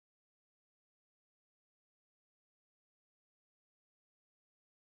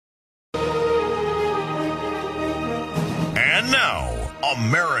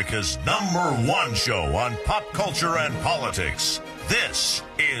America's #1 show on pop culture and politics. This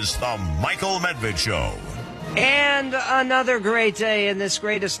is the Michael Medved Show. And another great day in this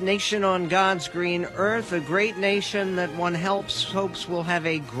greatest nation on God's green earth, a great nation that one hopes will have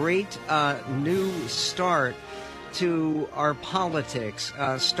a great new start to our politics,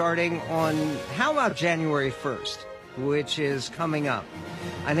 starting on, how about January 1st, which is coming up.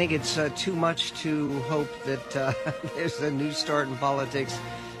 I think it's too much to hope that there's a new start in politics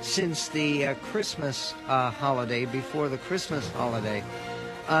since the Christmas holiday, before the Christmas holiday.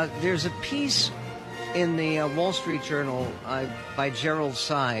 There's a piece in the Wall Street Journal by Gerald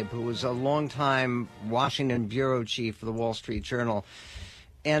Seib, who was a longtime Washington bureau chief for the Wall Street Journal.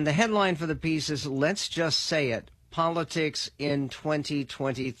 And the headline for the piece is, "Let's just say it, politics in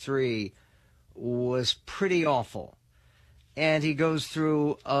 2023 was pretty awful." And he goes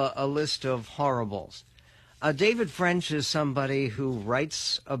through a list of horribles. David French is somebody who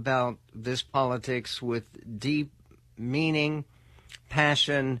writes about this politics with deep meaning,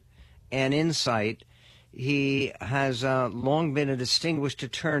 passion, and insight. He has long been a distinguished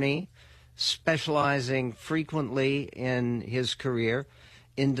attorney, specializing frequently in his career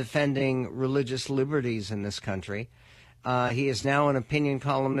in defending religious liberties in this country. He is now an opinion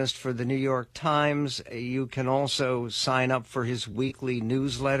columnist for the New York Times. You can also sign up for his weekly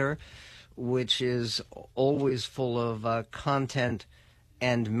newsletter, which is always full of content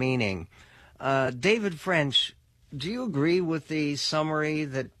and meaning. David French, do you agree with the summary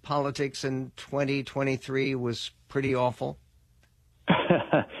that politics in 2023 was pretty awful?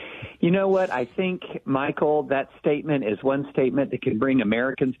 You know what? I think, Michael, that statement is one statement that can bring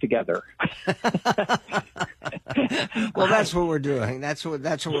Americans together. Well, that's what we're doing. That's what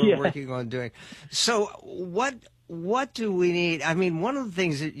we're working on doing. So what do we need? I mean, one of the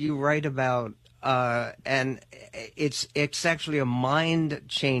things that you write about, and it's actually a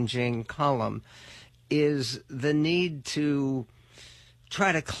mind-changing column, is the need to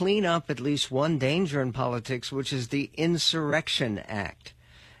try to clean up at least one danger in politics, which is the Insurrection Act.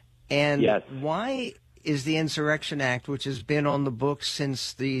 And why is the Insurrection Act, which has been on the books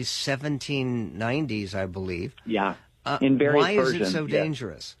since the 1790s, I believe, in various why versions, is it so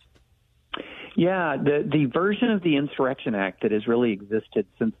dangerous? Yeah, the version of the Insurrection Act that has really existed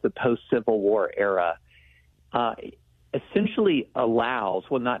since the post-Civil War era essentially allows,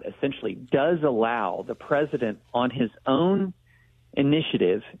 well, not essentially, does allow the president on his own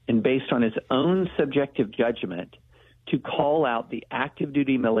initiative and based on his own subjective judgment to call out the active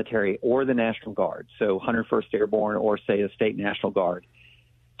duty military or the National Guard, so 101st Airborne or, say, a state National Guard,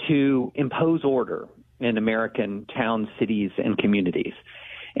 to impose order in American towns, cities, and communities.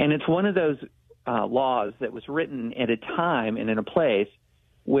 And it's one of those laws that was written at a time and in a place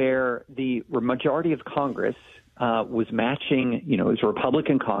where the majority of Congress was matching, it was a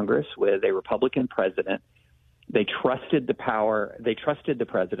Republican Congress with a Republican president. They trusted the power. They trusted the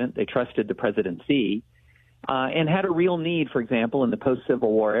president. They trusted the presidency. And had a real need, for example, in the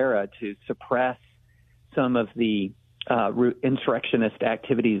post-Civil War era to suppress some of the insurrectionist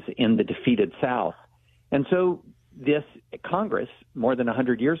activities in the defeated South. And so this Congress, more than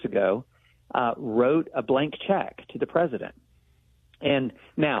 100 years ago, wrote a blank check to the president. And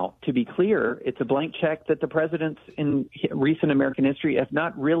now, to be clear, it's a blank check that the presidents in recent American history have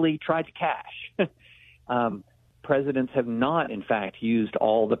not really tried to cash. Presidents have not, in fact, used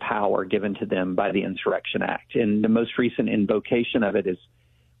all the power given to them by the Insurrection Act. And the most recent invocation of it is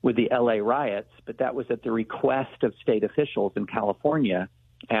with the L.A. riots, but that was at the request of state officials in California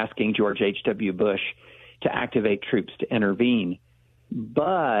asking George H.W. Bush to activate troops to intervene.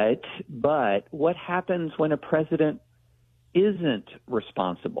 But what happens when a president isn't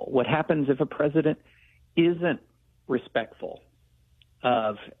responsible? What happens if a president isn't respectful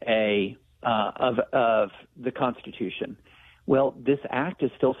of the Constitution? Well, this act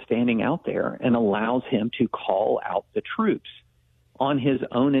is still standing out there and allows him to call out the troops on his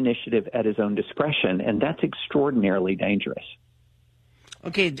own initiative at his own discretion, and that's extraordinarily dangerous.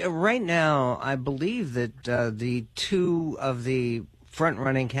 Okay, right now, I believe that the two of the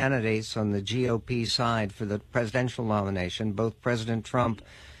front-running candidates on the GOP side for the presidential nomination, both President Trump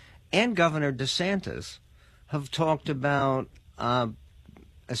and Governor DeSantis, have talked about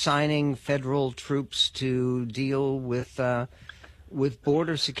assigning federal troops to deal with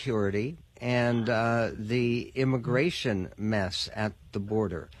border security and the immigration mess at the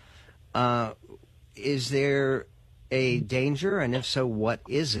border. Is there a danger, and if so, what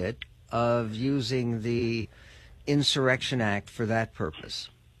is it, of using the Insurrection Act for that purpose?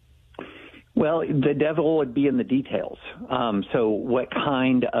 Well, the devil would be in the details. So what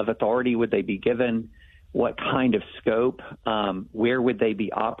kind of authority would they be given? what kind of scope, where would they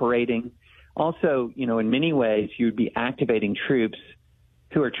be operating. Also, in many ways, you'd be activating troops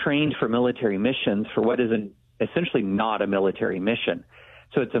who are trained for military missions for what is essentially not a military mission.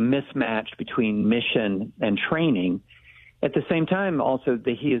 So it's a mismatch between mission and training. At the same time, also,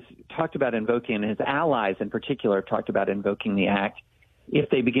 he has talked about invoking, and his allies in particular have talked about invoking the act if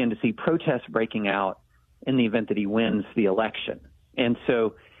they begin to see protests breaking out in the event that he wins the election. And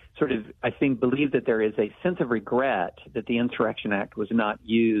so sort of, I think, believe that there is a sense of regret that the Insurrection Act was not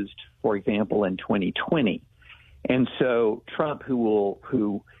used, for example, in 2020. And so Trump,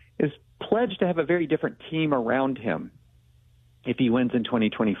 who is pledged to have a very different team around him if he wins in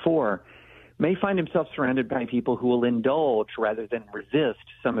 2024, may find himself surrounded by people who will indulge rather than resist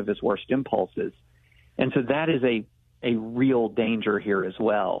some of his worst impulses. And so that is a real danger here as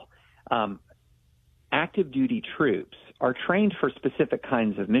well. Active duty troops are trained for specific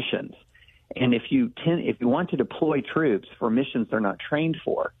kinds of missions. And if you want to deploy troops for missions they're not trained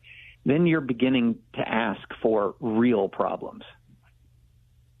for, then you're beginning to ask for real problems.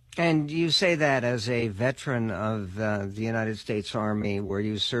 And you say that as a veteran of the United States Army, where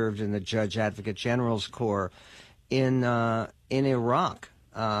you served in the Judge Advocate General's Corps in Iraq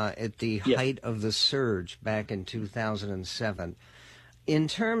at the height of the surge back in 2007. In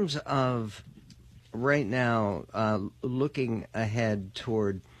terms of right now, looking ahead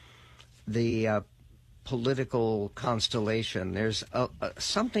toward the political constellation, there's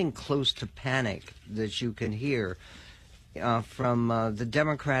something close to panic that you can hear from the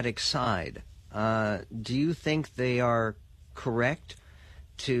Democratic side. Do you think they are correct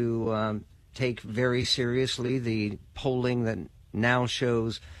to take very seriously the polling that now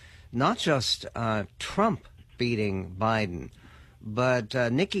shows not just Trump beating Biden, but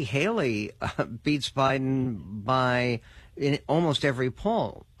Nikki Haley beats Biden by, in almost every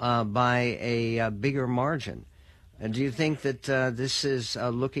poll, by a bigger margin? Do you think that this is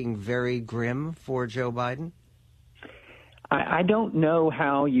looking very grim for Joe Biden? I don't know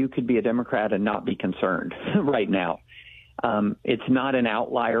how you could be a Democrat and not be concerned right now. It's not an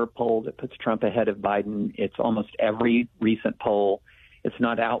outlier poll that puts Trump ahead of Biden. It's almost every recent poll. It's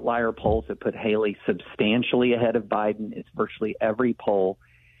not outlier polls that put Haley substantially ahead of Biden. It's virtually every poll.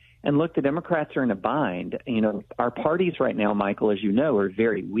 And look, the Democrats are in a bind. Our parties right now, Michael, as you know, are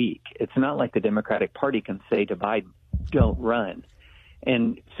very weak. It's not like the Democratic Party can say to Biden, don't run.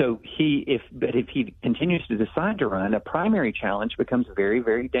 And so if he continues to decide to run, a primary challenge becomes very,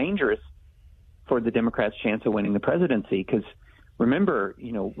 very dangerous for the Democrats' chance of winning the presidency. Because remember,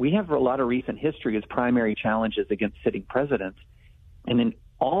 we have a lot of recent history as primary challenges against sitting presidents. And in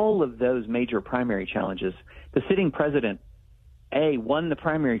all of those major primary challenges, the sitting president, A, won the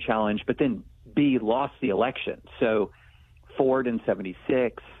primary challenge, but then B, lost the election. So Ford in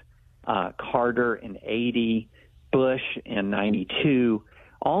 76, Carter in 80, Bush in 92,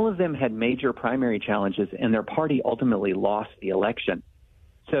 all of them had major primary challenges, and their party ultimately lost the election.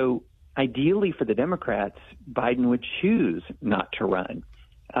 So ideally for the Democrats, Biden would choose not to run.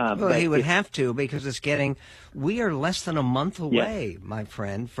 Well, he would have to, because we are less than a month away, my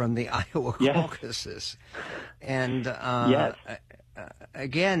friend, from the Iowa caucuses. And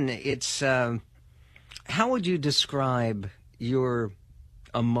again, it's how would you describe your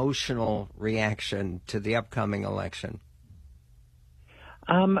emotional reaction to the upcoming election?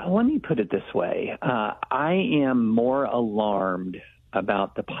 Let me put it this way. I am more alarmed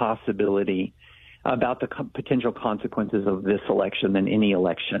about the possibility, about the potential consequences of this election than any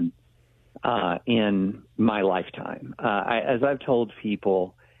election in my lifetime. As I've told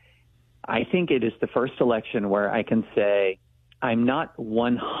people, I think it is the first election where I can say I'm not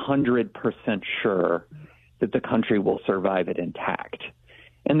 100% sure that the country will survive it intact.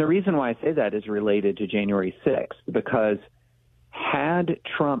 And the reason why I say that is related to January 6th, because had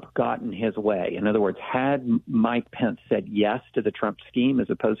Trump gotten his way, in other words, had Mike Pence said yes to the Trump scheme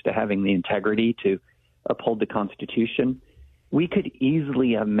as opposed to having the integrity to uphold the Constitution, we could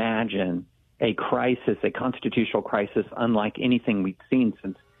easily imagine a crisis, a constitutional crisis, unlike anything we've seen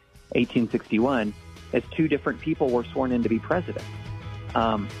since 1861, as two different people were sworn in to be president.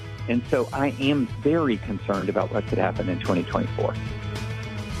 And so I am very concerned about what could happen in 2024.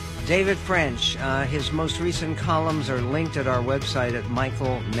 David French, his most recent columns are linked at our website at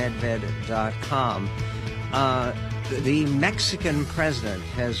michaelmedved.com. The Mexican president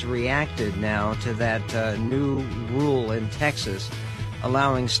has reacted now to that new rule in Texas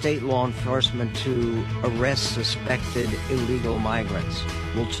allowing state law enforcement to arrest suspected illegal migrants.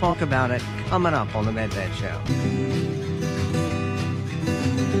 We'll talk about it coming up on the Medved Show.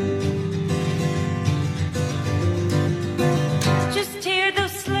 Just hear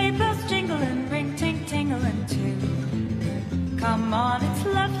those sleigh bells jingling, ring, ting, ting,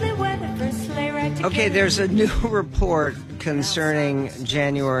 Okay, there's a new report concerning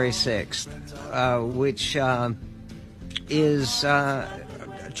January 6th, which is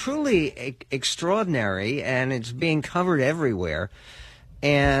truly extraordinary, and it's being covered everywhere.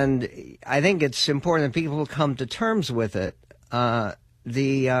 And I think it's important that people come to terms with it.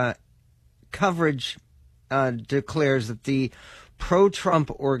 The coverage declares that the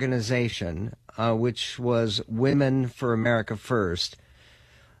pro-Trump organization, which was Women for America First,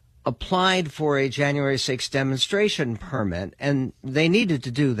 applied for a January 6th demonstration permit, and they needed to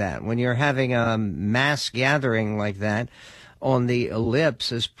do that. When you're having a mass gathering like that on the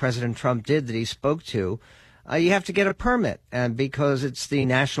ellipse, as President Trump did, that he spoke to, you have to get a permit, and because it's the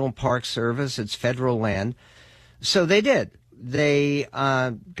National Park Service, it's federal land. So they did. They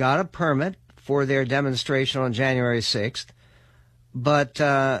got a permit for their demonstration on January 6th. But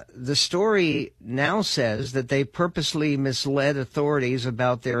the story now says that they purposely misled authorities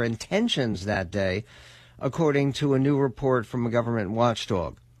about their intentions that day, according to a new report from a government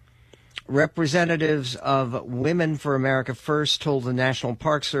watchdog. Representatives of Women for America First told the National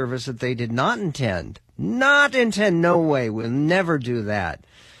Park Service that they did not intend, no way, we'll never do that,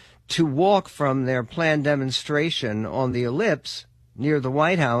 to walk from their planned demonstration on the ellipse near the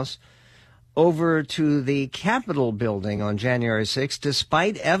White House over to the Capitol building on January 6th,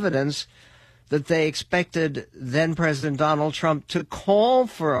 despite evidence that they expected then President Donald Trump to call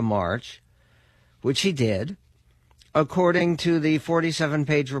for a march, which he did, according to the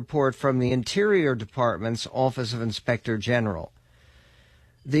 47-page report from the Interior Department's Office of Inspector General.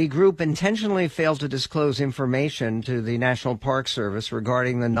 The group intentionally failed to disclose information to the National Park Service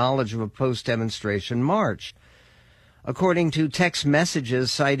regarding the knowledge of a post-demonstration march. According to text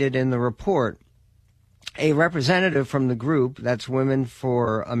messages cited in the report, a representative from the group, that's Women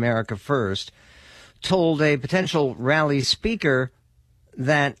for America First, told a potential rally speaker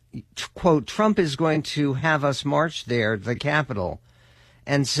that, quote, Trump is going to have us march there, the Capitol,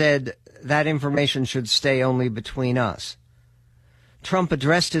 and said that information should stay only between us. Trump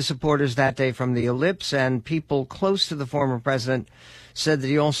addressed his supporters that day from the ellipse, and people close to the former president said that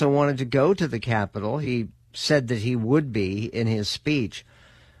he also wanted to go to the Capitol. He said that he would be in his speech,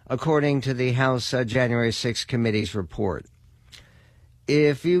 according to the House January 6th committee's report.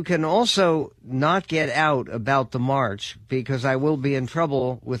 If you can also not get out about the march, because I will be in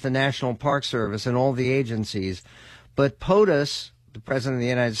trouble with the National Park Service and all the agencies, but POTUS, the President of the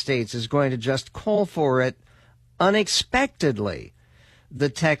United States, is going to just call for it unexpectedly. The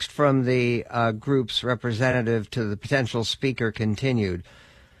text from the group's representative to the potential speaker continued,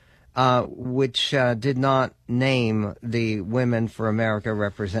 which did not name the Women for America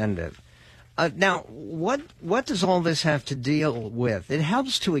representative. Now, what does all this have to deal with? It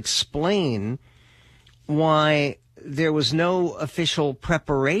helps to explain why there was no official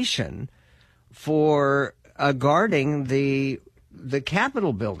preparation for guarding the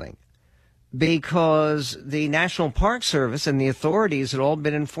Capitol building, because the National Park Service and the authorities had all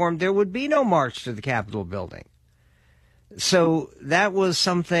been informed there would be no march to the Capitol building. So that was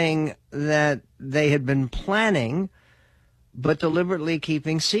something that they had been planning, but deliberately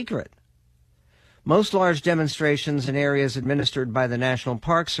keeping secret. Most large demonstrations in areas administered by the National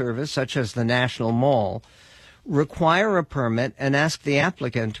Park Service, such as the National Mall, require a permit and ask the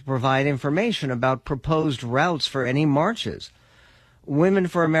applicant to provide information about proposed routes for any marches. Women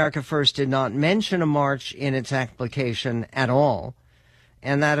for America First did not mention a march in its application at all,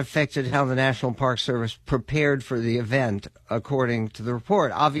 and that affected how the National Park Service prepared for the event, according to the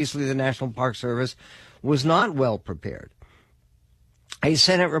report. Obviously, the National Park Service was not well prepared. A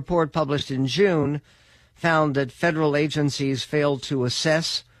Senate report published in June found that federal agencies failed to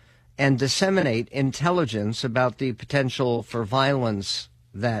assess and disseminate intelligence about the potential for violence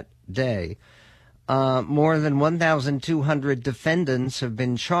that day. More than 1,200 defendants have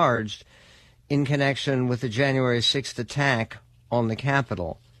been charged in connection with the January 6th attack on the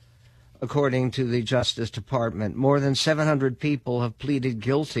Capitol, according to the Justice Department. More than 700 people have pleaded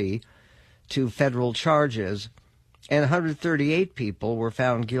guilty to federal charges, and 138 people were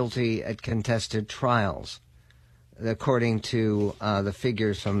found guilty at contested trials, according to the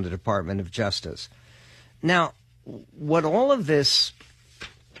figures from the Department of Justice. Now, what all of this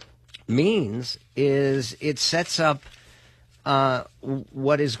means is it sets up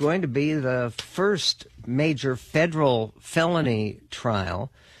what is going to be the first major federal felony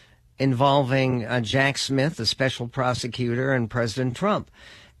trial involving Jack Smith, the special prosecutor, and President Trump.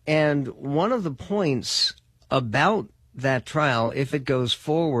 And one of the points about that trial, if it goes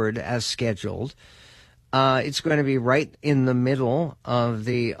forward as scheduled, it's going to be right in the middle of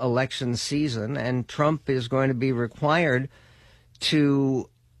the election season, and Trump is going to be required to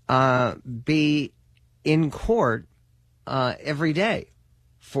be in court every day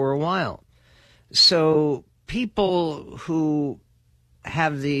for a while. So people who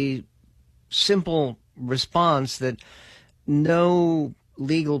have the simple response that no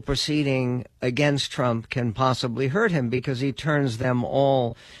legal proceeding against Trump can possibly hurt him because he turns them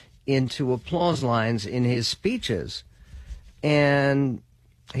all into applause lines in his speeches. And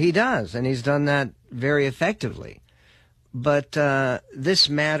he does, and he's done that very effectively. But this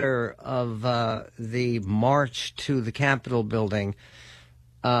matter of the march to the Capitol building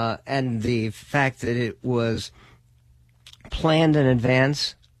and the fact that it was planned in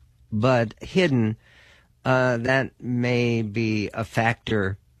advance but hidden, that may be a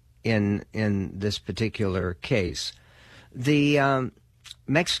factor in this particular case. The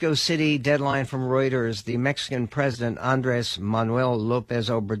Mexico City deadline from Reuters, the Mexican president, Andres Manuel Lopez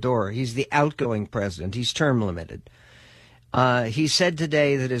Obrador, he's the outgoing president. He's term limited. He said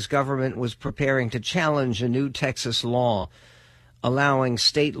today that his government was preparing to challenge a new Texas law allowing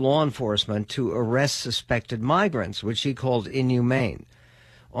state law enforcement to arrest suspected migrants, which he called inhumane.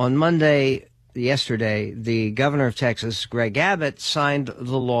 On Monday, yesterday, the governor of Texas, Greg Abbott, signed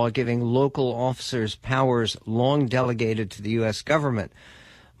the law giving local officers powers long delegated to the U.S. government.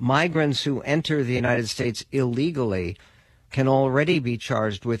 Migrants who enter the United States illegally can already be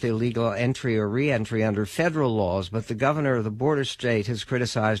charged with illegal entry or re-entry under federal laws, but the governor of the border state has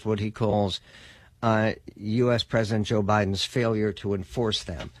criticized what he calls U.S. President Joe Biden's failure to enforce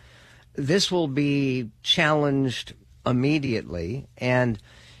them. This will be challenged immediately, and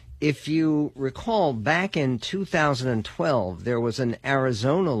if you recall, back in 2012, there was an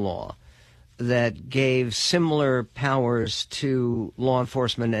Arizona law that gave similar powers to law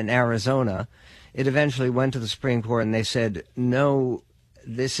enforcement in Arizona. It eventually went to the Supreme Court, and they said, no,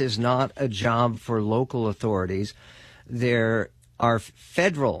 this is not a job for local authorities. There are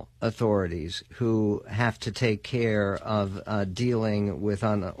federal authorities who have to take care of dealing with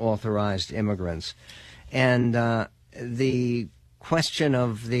unauthorized immigrants. And the question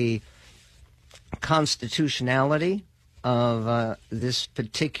of the constitutionality of this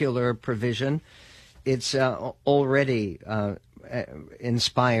particular provision, it's already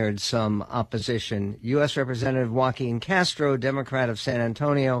inspired some opposition. U.S. Representative Joaquin Castro, Democrat of San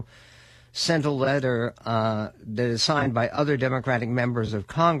Antonio, sent a letter that is signed by other Democratic members of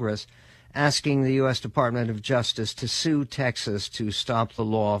Congress asking the U.S. Department of Justice to sue Texas to stop the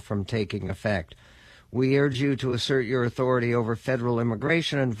law from taking effect. We urge you to assert your authority over federal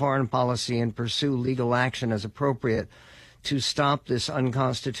immigration and foreign policy and pursue legal action as appropriate to stop this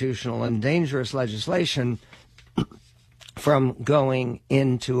unconstitutional and dangerous legislation from going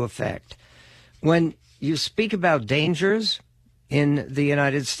into effect. When you speak about dangers in the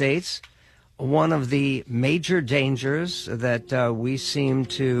United States, one of the major dangers that we seem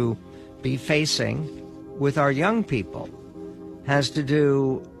to be facing with our young people has to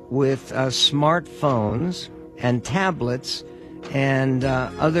do with smartphones and tablets and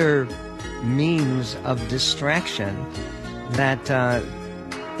other means of distraction that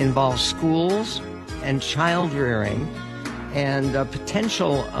involve schools and child rearing and a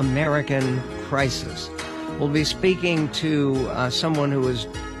potential American crisis. We'll be speaking to someone who has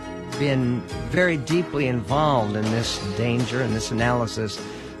been very deeply involved in this danger and this analysis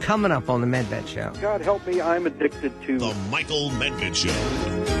coming up on the Medved Show. God help me, I'm addicted to The Michael Medved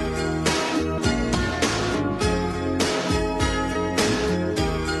Show.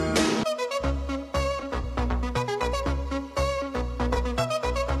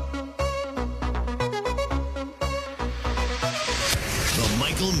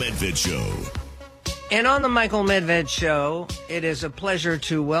 Medved Show. And on the Michael Medved Show, it is a pleasure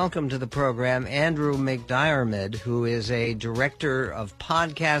to welcome to the program Andrew McDiarmid, who is a director of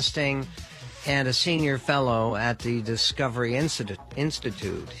podcasting and a senior fellow at the Discovery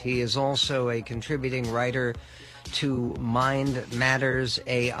Institute. He is also a contributing writer to Mind Matters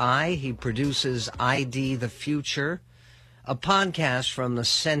AI. He produces ID the Future, a podcast from the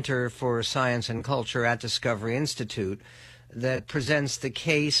Center for Science and Culture at Discovery Institute that presents the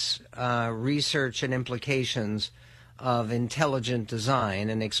case, research, and implications of intelligent design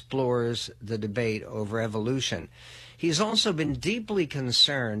and explores the debate over evolution. He's also been deeply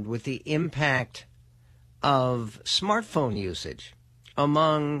concerned with the impact of smartphone usage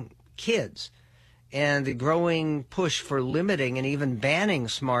among kids and the growing push for limiting and even banning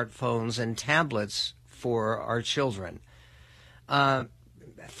smartphones and tablets for our children.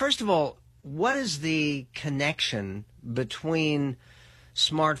 First of all, what is the connection between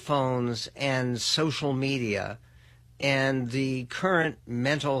smartphones and social media and the current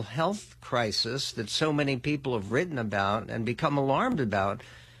mental health crisis that so many people have written about and become alarmed about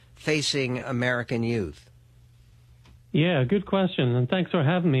facing American youth? Yeah, good question, and thanks for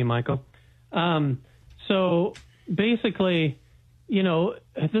having me, Michael. So basically,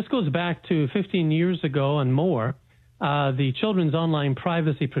 this goes back to 15 years ago and more. The Children's Online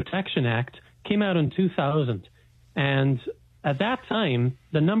Privacy Protection Act came out in 2000, and at that time,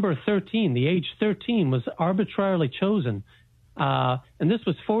 the number 13, the age 13, was arbitrarily chosen. And this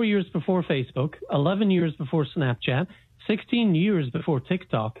was 4 years before Facebook, 11 years before Snapchat, 16 years before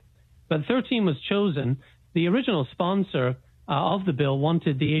TikTok. But 13 was chosen. The original sponsor of the bill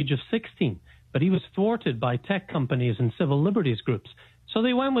wanted the age of 16, but he was thwarted by tech companies and civil liberties groups. So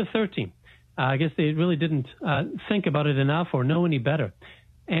they went with 13. I guess they really didn't think about it enough or know any better.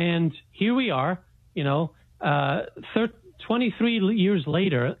 And here we are, 23 years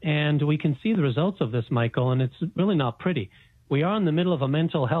later, and we can see the results of this, Michael, and it's really not pretty. We are in the middle of a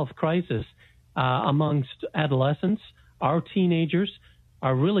mental health crisis amongst adolescents. Our teenagers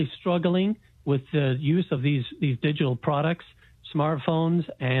are really struggling with the use of these digital products, smartphones,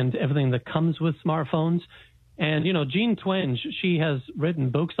 and everything that comes with smartphones. And, Jean Twenge, she has written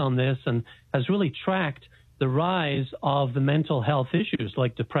books on this and has really tracked the rise of the mental health issues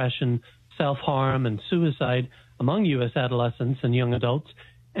like depression, self-harm, and suicide among U.S. adolescents and young adults.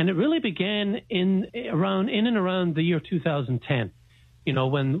 And it really began in and around the year 2010,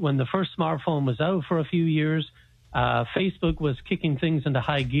 when the first smartphone was out for a few years. Facebook was kicking things into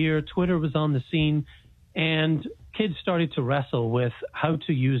high gear. Twitter was on the scene. And kids started to wrestle with how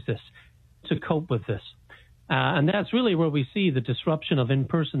to use this, to cope with this. And that's really where we see the disruption of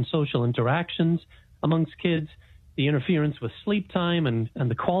in-person social interactions amongst kids, the interference with sleep time and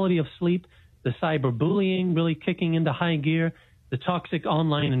the quality of sleep, the cyberbullying really kicking into high gear, the toxic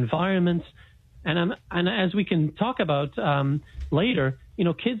online environments. And as we can talk about later,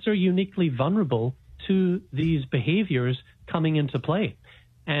 kids are uniquely vulnerable to these behaviors coming into play.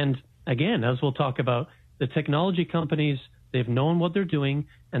 And again, as we'll talk about, the technology companies, they've known what they're doing,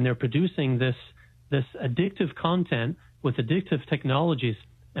 and they're producing this addictive content with addictive technologies.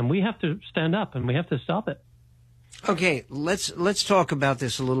 And we have to stand up and we have to stop it. Okay, let's talk about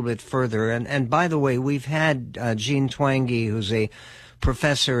this a little bit further. And by the way, we've had Jean Twenge, who's a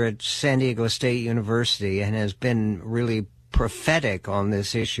professor at San Diego State University and has been really prophetic on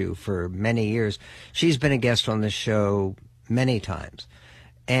this issue for many years. She's been a guest on this show many times.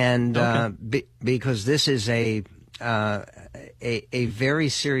 And because this is a very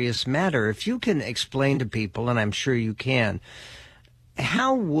serious matter, if you can explain to people, and I'm sure you can,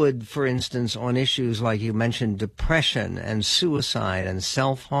 how would, for instance, on issues like you mentioned, depression and suicide and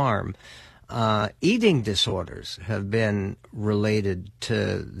self-harm, eating disorders have been related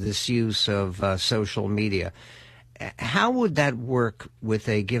to this use of social media? How would that work with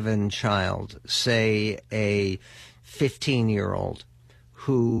a given child, say a 15-year-old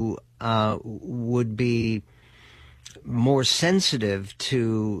who would be more sensitive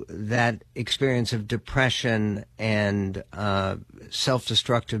to that experience of depression and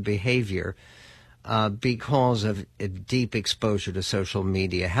self-destructive behavior because of a deep exposure to social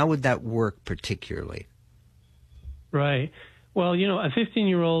media? How would that work particularly? Right. Well, a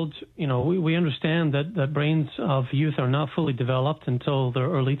 15-year-old, we understand that brains of youth are not fully developed until their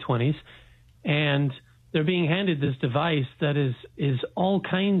early 20s, and they're being handed this device that is all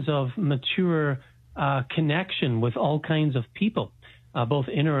kinds of mature connection with all kinds of people, both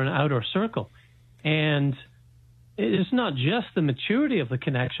inner and outer circle. And it's not just the maturity of the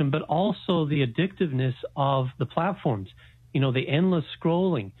connection, but also the addictiveness of the platforms. The endless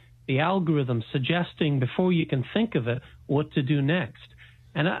scrolling, the algorithm suggesting before you can think of it what to do next.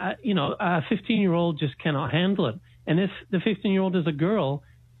 And, a 15-year-old just cannot handle it. And if the 15-year-old is a girl,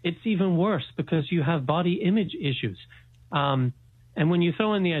 it's even worse because you have body image issues. And when you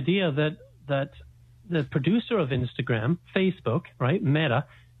throw in the idea that the producer of Instagram, Facebook, right, Meta,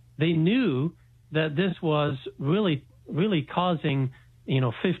 they knew that this was really, really causing,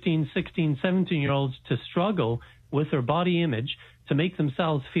 15, 16, 17-year-olds to struggle with their body image, to make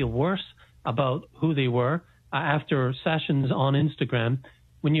themselves feel worse about who they were after sessions on Instagram.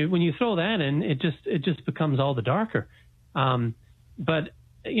 When you throw that in, it just becomes all the darker. But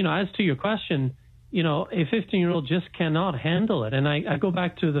as to your question, a 15-year-old just cannot handle it. And I go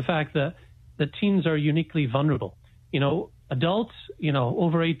back to the fact that teens are uniquely vulnerable. Adults,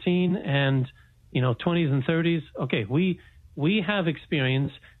 over 18 and 20s and 30s. Okay, we have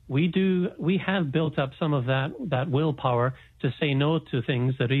experience. We have built up some of that willpower to say no to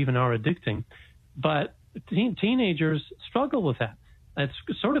things that even are addicting. But teenagers struggle with that. It's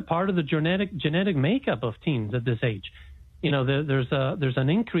sort of part of the genetic makeup of teens at this age. There's an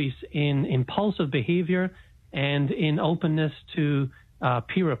increase in impulsive behavior and in openness to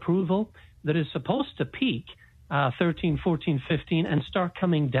peer approval that is supposed to peak 13, 14, 15 and start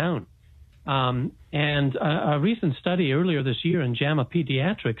coming down. And a recent study earlier this year in JAMA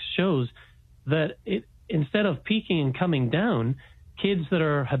Pediatrics shows that instead of peaking and coming down, kids that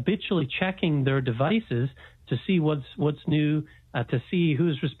are habitually checking their devices to see what's new, to see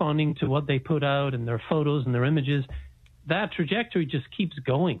who's responding to what they put out and their photos and their images, that trajectory just keeps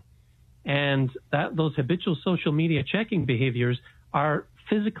going. And those habitual social media checking behaviors are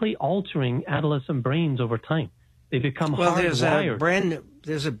physically altering adolescent brains over time. They become hardwired.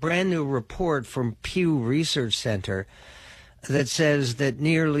 There's a brand new report from Pew Research Center that says that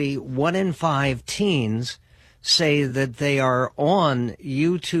nearly 1 in 5 teens say that they are on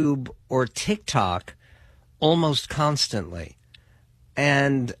YouTube or TikTok almost constantly.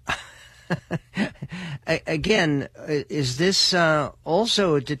 And again, is this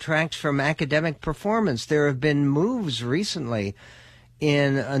also detracts from academic performance? There have been moves recently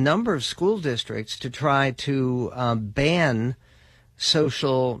in a number of school districts to try to ban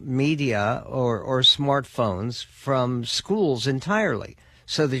social media or smartphones from schools entirely,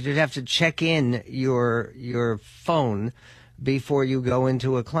 so that you'd have to check in your phone before you go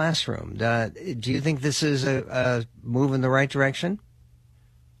into a classroom. Do you think this is a move in the right direction?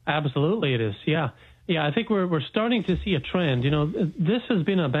 Absolutely, it is. Yeah. I think we're starting to see a trend. This has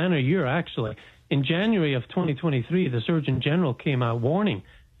been a banner year, actually. In January of 2023, the Surgeon General came out warning,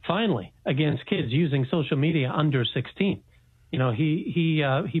 finally, against kids using social media under 16.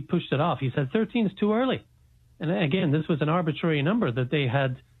 He pushed it off. He said 13 is too early. And again, this was an arbitrary number that they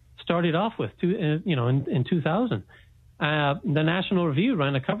had started off with, in 2000. The National Review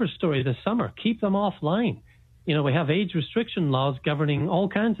ran a cover story this summer. Keep them offline. We have age restriction laws governing all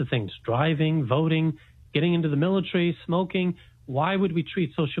kinds of things: driving, voting, getting into the military, smoking. Why would we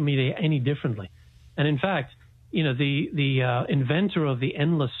treat social media any differently? And in fact, the inventor of the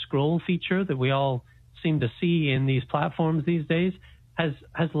endless scroll feature that we all seem to see in these platforms these days has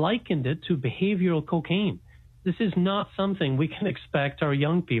likened it to behavioral cocaine. This is not something we can expect our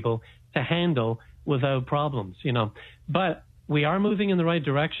young people to handle without problems, But we are moving in the right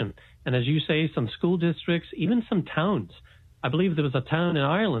direction. And as you say, some school districts, even some towns. I believe there was a town in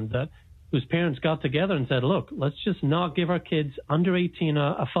Ireland whose parents got together and said, look, let's just not give our kids under 18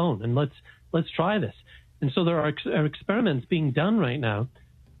 a phone, and let's try this. And so there are experiments being done right now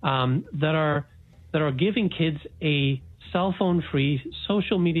that are giving kids a cell phone free,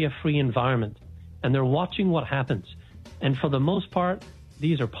 social media free environment, and they're watching what happens. And for the most part,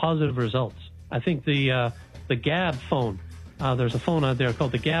 these are positive results. I think the Gab phone, there's a phone out there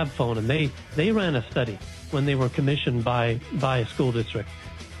called the Gab phone, and they ran a study when they were commissioned by a school district,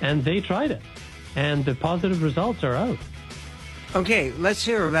 and they tried it, and the positive results are out. Okay, let's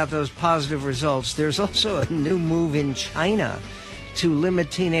hear about those positive results. There's also a new move in China to limit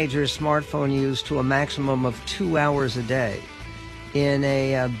teenagers' smartphone use to a maximum of 2 hours a day in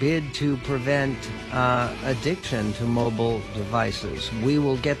a bid to prevent addiction to mobile devices. We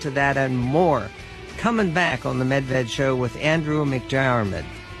will get to that and more coming back on the Medved Show with Andrew McDiarmid.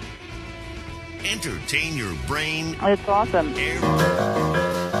 Entertain your brain. It's awesome.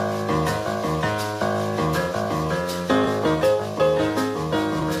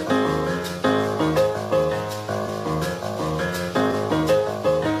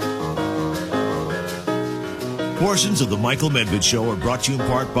 Portions of the Michael Medved Show are brought to you in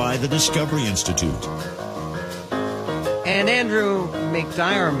part by the Discovery Institute. And Andrew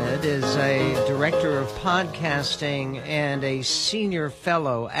McDiarmid is a director of podcasting and a senior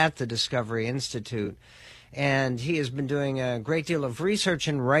fellow at the Discovery Institute. And he has been doing a great deal of research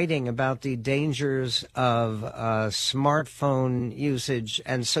and writing about the dangers of smartphone usage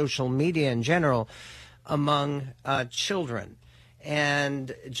and social media in general among children.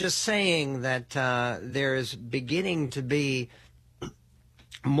 And just saying that there is beginning to be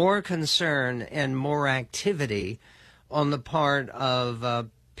more concern and more activity on the part of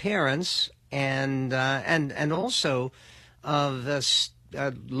parents and also of the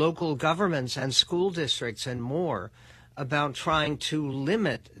local governments and school districts and more about trying to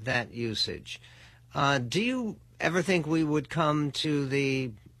limit that usage. Do you ever think we would come to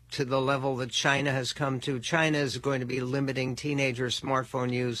the level that China has come to? China is going to be limiting teenager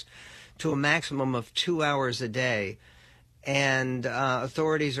smartphone use to a maximum of 2 hours a day. And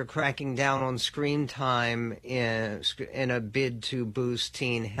authorities are cracking down on screen time in a bid to boost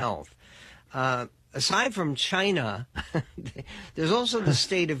teen health. Aside from China, there's also the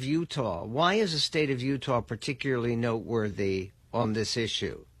state of Utah. Why is the state of Utah particularly noteworthy on this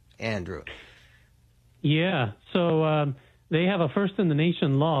issue, Andrew? Yeah, so they have a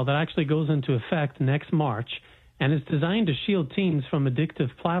first-in-the-nation law that actually goes into effect next March, and it's designed to shield teens from addictive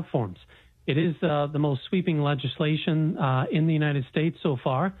platforms. It is the most sweeping legislation in the United States so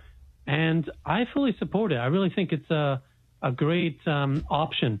far, and I fully support it. I really think it's a great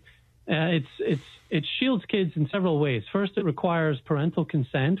option. It shields kids in several ways. First, it requires parental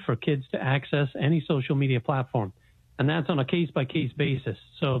consent for kids to access any social media platform, and that's on a case-by-case basis.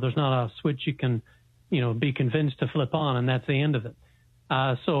 So there's not a switch you can, be convinced to flip on, and that's the end of it.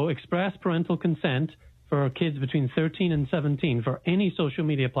 So express parental consent for kids between 13 and 17 for any social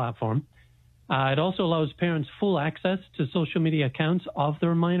media platform. It also allows parents full access to social media accounts of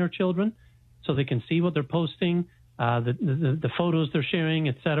their minor children, so they can see what they're posting, the photos they're sharing,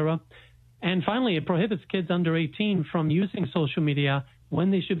 etc. And finally, it prohibits kids under 18 from using social media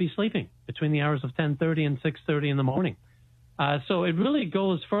when they should be sleeping, between the hours of 10:30 and 6:30 in the morning. So it really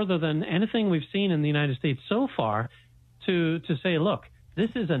goes further than anything we've seen in the United States so far to say, look, this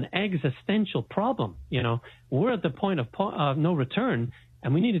is an existential problem. We're at the point of no return,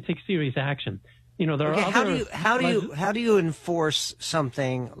 and we need to take serious action. There are other. How do you enforce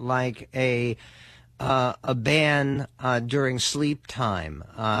something like a ban during sleep time?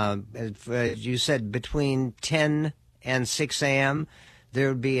 You said between 10 and 6 a.m. there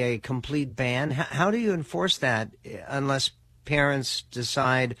would be a complete ban. How do you enforce that unless parents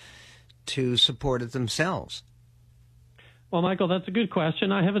decide to support it themselves? Well, Michael, that's a good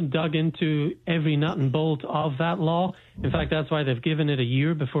question. I haven't dug into every nut and bolt of that law. In fact, that's why they've given it a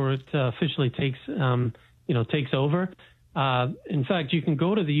year before it officially takes over. In fact, you can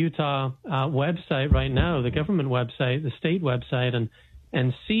go to the Utah website right now, the government website, the state website,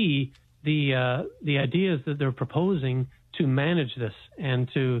 and see the ideas that they're proposing to manage this and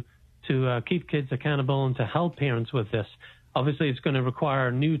to keep kids accountable and to help parents with this. Obviously, it's going to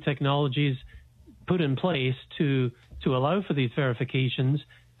require new technologies put in place to allow for these verifications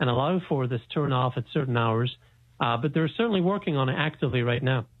and allow for this turn off at certain hours. But they're certainly working on it actively right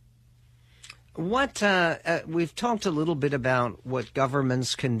now. We've talked a little bit about what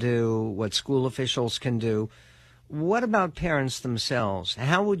governments can do, what school officials can do. What about parents themselves?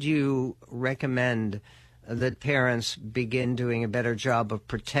 How would you recommend that parents begin doing a better job of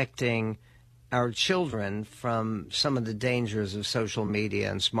protecting our children from some of the dangers of social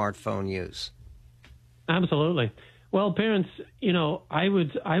media and smartphone use? Absolutely. Well, parents, I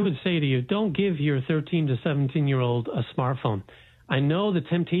would say to you, don't give your 13 to 17-year-old a smartphone. I know the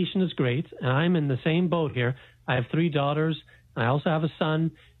temptation is great, and I'm in the same boat here. I have 3 daughters. I also have a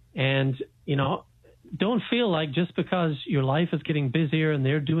son. And, don't feel like just because your life is getting busier and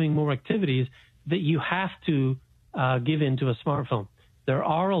they're doing more activities that you have to give into a smartphone. There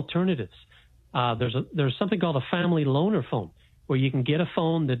are alternatives. There's something called a family loaner phone, where you can get a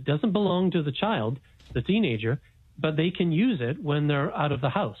phone that doesn't belong to the child, the teenager, but they can use it when they're out of the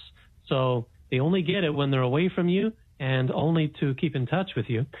house. So they only get it when they're away from you and only to keep in touch with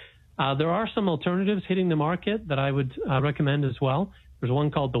you. There are some alternatives hitting the market that I would recommend as well. There's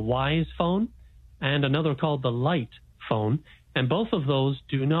one called the Wise phone and another called the Light phone. And both of those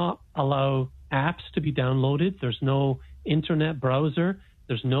do not allow apps to be downloaded. There's no internet browser.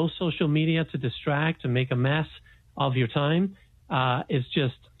 There's no social media to distract and make a mess of your time. It's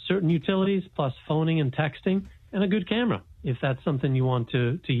just certain utilities plus phoning and texting and a good camera, if that's something you want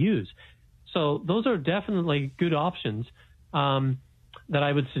to use. So those are definitely good options that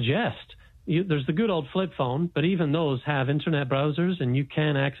I would suggest. There's the good old flip phone, but even those have internet browsers, and you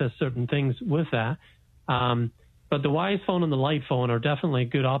can access certain things with that. But the Wise phone and the Light phone are definitely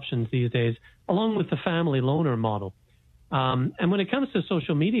good options these days, along with the family loaner model. And when it comes to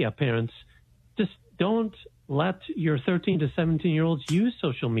social media, parents, just don't let your 13 to 17-year-olds use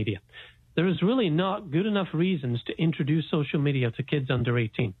social media. There is really not good enough reasons to introduce social media to kids under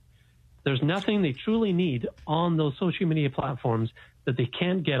 18. There's nothing they truly need on those social media platforms that they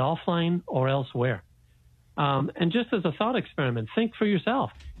can't get offline or elsewhere. And just as a thought experiment, think for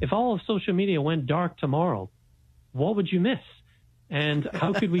yourself. If all of social media went dark tomorrow, what would you miss? And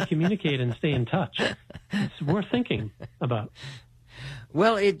how could we communicate and stay in touch? It's worth thinking about.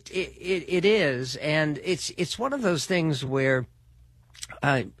 Well, it is, and it's one of those things where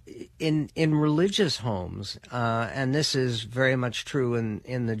in religious homes, and this is very much true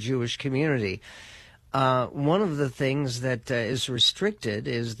in the Jewish community, one of the things that is restricted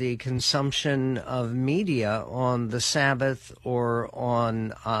is the consumption of media on the Sabbath or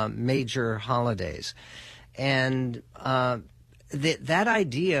on major holidays. And that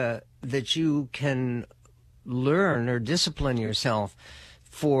idea that you can learn or discipline yourself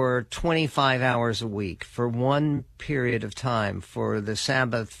for 25 hours a week, for one period of time, for the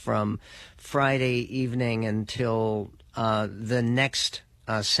Sabbath from Friday evening until the next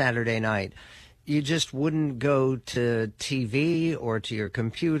Saturday night, you just wouldn't go to TV or to your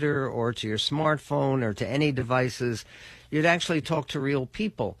computer or to your smartphone or to any devices. You'd actually talk to real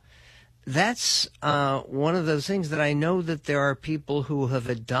people. That's one of those things that I know that there are people who have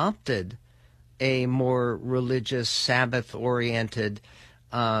adopted a more religious, Sabbath-oriented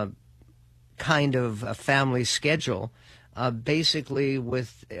kind of a family schedule, basically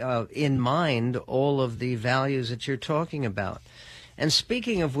with in mind all of the values that you're talking about. And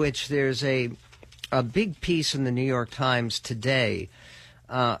speaking of which, there's a big piece in the New York Times today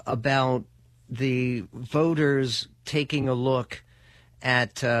about the voters taking a look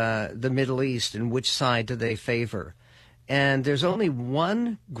at the Middle East and which side do they favor. And there's only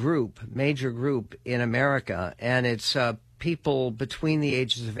one group, major group in America, and it's people between the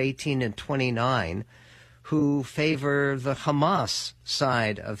ages of 18 and 29 who favor the Hamas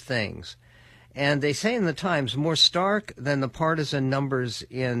side of things. And they say in the Times, more stark than the partisan numbers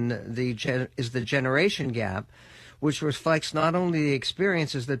is the generation gap, which reflects not only the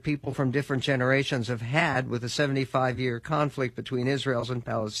experiences that people from different generations have had with the 75-year conflict between Israelis and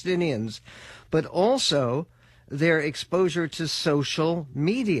Palestinians, but also their exposure to social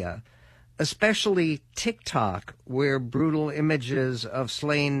media, especially TikTok, where brutal images of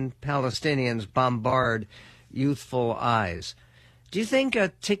slain Palestinians bombard youthful eyes. Do you think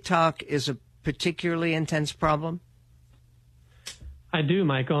TikTok is a particularly intense problem? I do,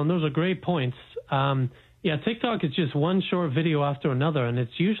 Michael, and those are great points. Yeah, TikTok is just one short video after another, and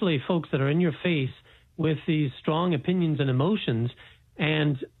it's usually folks that are in your face with these strong opinions and emotions,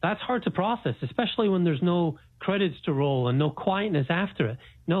 and that's hard to process, especially when there's no credits to roll and no quietness after it.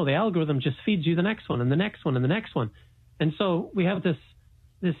 No, the algorithm just feeds you the next one and the next one and the next one. And so we have this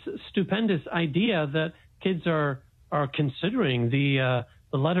stupendous idea that kids are considering the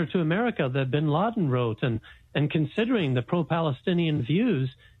letter to America that bin Laden wrote and considering the pro-Palestinian views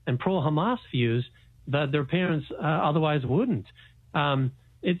and pro-Hamas views that their parents otherwise wouldn't. The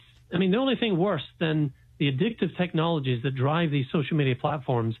only thing worse than the addictive technologies that drive these social media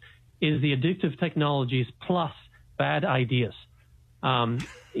platforms is the addictive technologies plus bad ideas.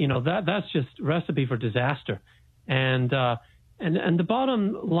 That's just recipe for disaster. And the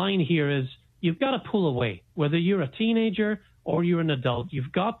bottom line here is you've got to pull away. Whether you're a teenager or you're an adult,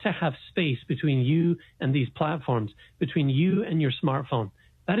 you've got to have space between you and these platforms, between you and your smartphone.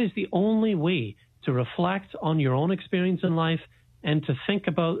 That is the only way to reflect on your own experience in life and to think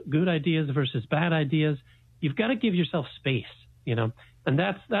about good ideas versus bad ideas. You've got to give yourself space, and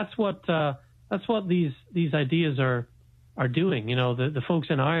that's what these ideas are doing. The folks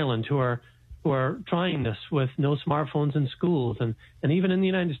in Ireland who are trying this with no smartphones in schools, and even in the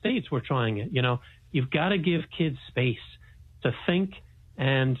United States we're trying it. You've got to give kids space to think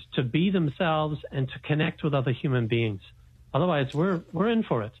and to be themselves and to connect with other human beings. Otherwise, we're in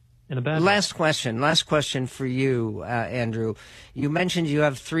for it. Last question for you, Andrew. You mentioned you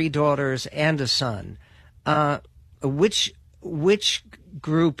have 3 daughters and a son. Which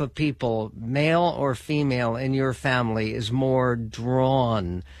group of people, male or female, in your family is more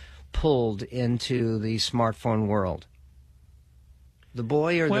pulled into the smartphone world? The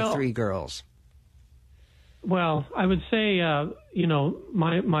boy or the 3 girls? Well, I would say,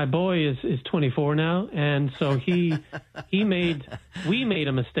 my boy is 24 now, and so we made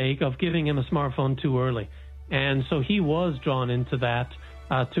a mistake of giving him a smartphone too early, and so he was drawn into that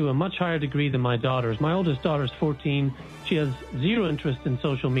to a much higher degree than my daughters. My oldest daughter is 14. She has zero interest in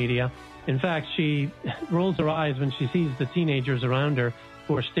social media. In fact, she rolls her eyes when she sees the teenagers around her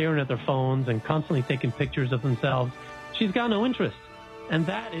who are staring at their phones and constantly taking pictures of themselves. She's got no interest, and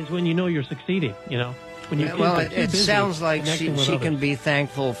that is when you know you're succeeding, When it sounds like she can be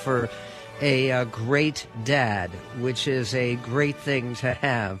thankful for a great dad, which is a great thing to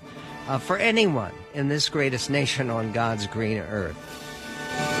have for anyone in this greatest nation on God's green earth.